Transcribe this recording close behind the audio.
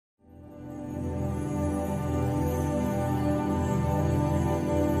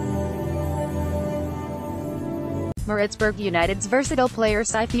Maritzburg United's versatile player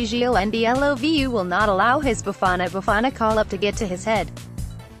Siphesihle Ndlovu will not allow his Bafana Bafana call-up to get to his head.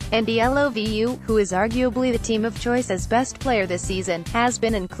 Ndlovu, who is arguably the team of choice as best player this season, has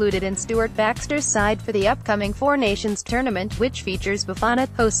been included in Stuart Baxter's side for the upcoming Four Nations tournament, which features Bafana,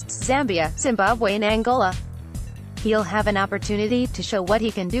 hosts Zambia, Zimbabwe and Angola. He'll have an opportunity to show what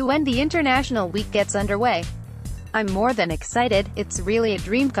he can do when the international week gets underway. "I'm more than excited, it's really a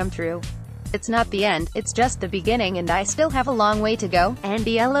dream come true. It's not the end, it's just the beginning and I still have a long way to go,"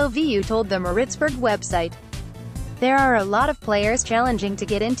 Ndlovu told the Maritzburg website. "There are a lot of players challenging to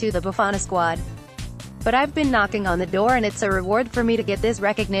get into the Bafana squad. But I've been knocking on the door and it's a reward for me to get this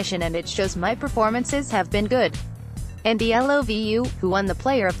recognition and it shows my performances have been good." Ndlovu, who won the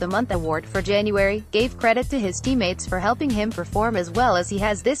Player of the Month award for January, gave credit to his teammates for helping him perform as well as he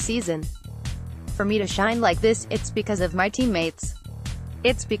has this season. "For me to shine like this, it's because of my teammates.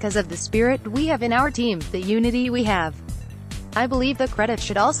 It's because of the spirit we have in our team, the unity we have. I believe the credit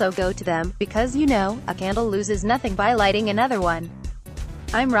should also go to them, because a candle loses nothing by lighting another one.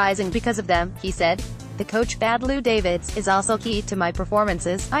 I'm rising because of them," he said. "The coach Badlu Davids is also key to my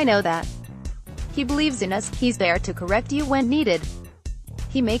performances, I know that. He believes in us, he's there to correct you when needed.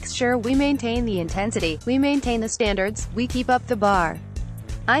 He makes sure we maintain the intensity, we maintain the standards, we keep up the bar.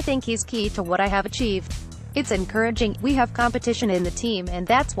 I think he's key to what I have achieved. It's encouraging, we have competition in the team and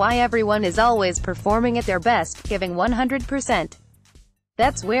that's why everyone is always performing at their best, giving 100%.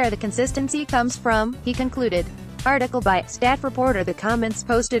 That's where the consistency comes from," he concluded. Article by Stat Reporter. The comments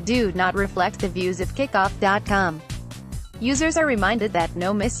posted do not reflect the views of Kickoff.com. Users are reminded that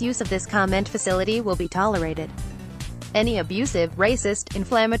no misuse of this comment facility will be tolerated. Any abusive, racist,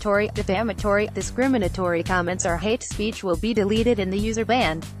 inflammatory, defamatory, discriminatory comments or hate speech will be deleted and the user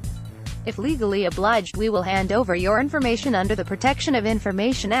banned. If legally obliged, we will hand over your information under the Protection of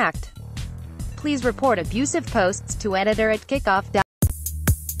Information Act. Please report abusive posts to editor@kickoff.com.